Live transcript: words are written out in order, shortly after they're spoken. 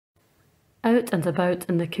Out and about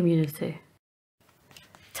in the community.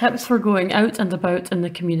 Tips for going out and about in the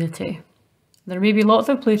community. There may be lots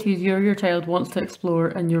of places you or your child wants to explore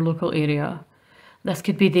in your local area. This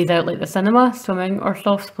could be days out like the cinema, swimming or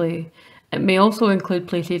soft play. It may also include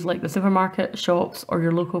places like the supermarket, shops or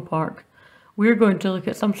your local park. We're going to look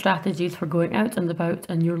at some strategies for going out and about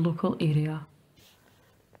in your local area.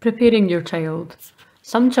 Preparing your child.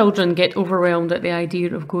 Some children get overwhelmed at the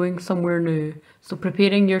idea of going somewhere new, so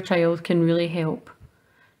preparing your child can really help.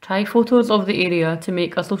 Try photos of the area to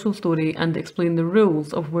make a social story and explain the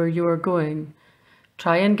rules of where you are going.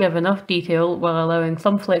 Try and give enough detail while allowing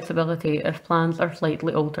some flexibility if plans are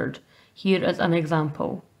slightly altered. Here is an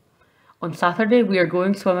example. On Saturday we are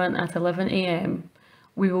going swimming at 11 AM.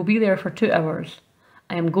 We will be there for 2 hours.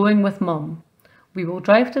 I am going with Mum. We will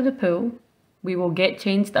drive to the pool. We will get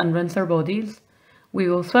changed and rinse our bodies. We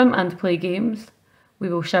will swim and play games. We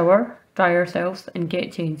will shower, dry ourselves and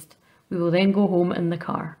get changed. We will then go home in the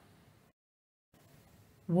car.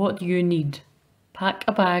 What you need. Pack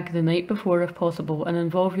a bag the night before if possible and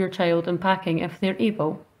involve your child in packing if they're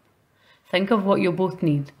able. Think of what you'll both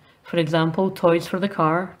need. For example, toys for the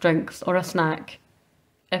car, drinks or a snack.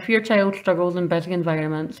 If your child struggles in busy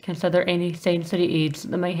environments, consider any sensory aids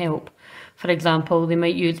that might help. For example, they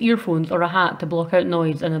might use earphones or a hat to block out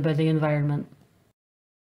noise in a busy environment.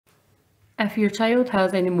 If your child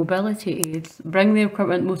has any mobility aids, bring the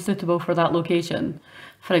equipment most suitable for that location.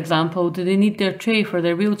 For example, do they need their tray for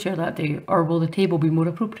their wheelchair that day, or will the table be more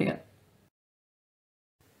appropriate?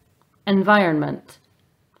 Environment.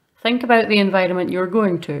 Think about the environment you're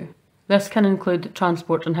going to. This can include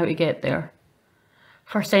transport and how to get there.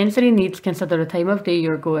 For sensory needs, consider the time of day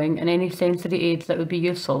you're going and any sensory aids that would be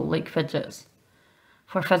useful, like fidgets.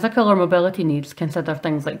 For physical or mobility needs, consider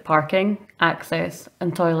things like parking, access,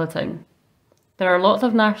 and toileting. There are lots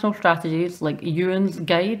of national strategies like Ewan's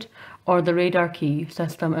Guide or the Radar Key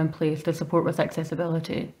system in place to support with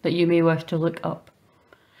accessibility that you may wish to look up.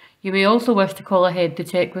 You may also wish to call ahead to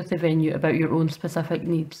check with the venue about your own specific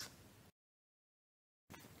needs.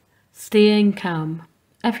 Staying calm.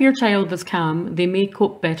 If your child is calm, they may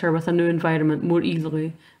cope better with a new environment more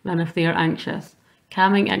easily than if they are anxious.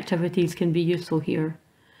 Calming activities can be useful here.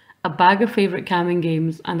 A bag of favourite calming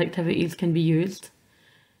games and activities can be used.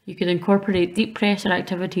 You could incorporate deep pressure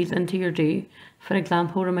activities into your day, for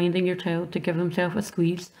example, reminding your child to give themselves a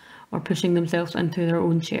squeeze or pushing themselves into their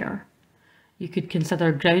own chair. You could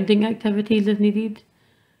consider grounding activities if needed.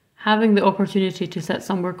 Having the opportunity to sit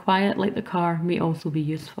somewhere quiet like the car may also be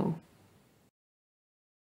useful.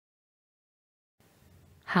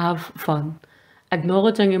 Have fun.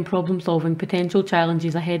 Acknowledging and problem-solving potential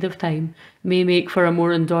challenges ahead of time may make for a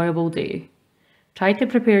more enjoyable day. Try to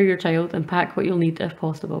prepare your child and pack what you'll need if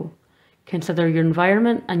possible. Consider your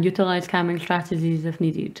environment and utilise calming strategies if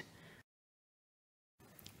needed.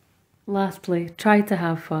 Lastly, try to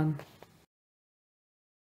have fun.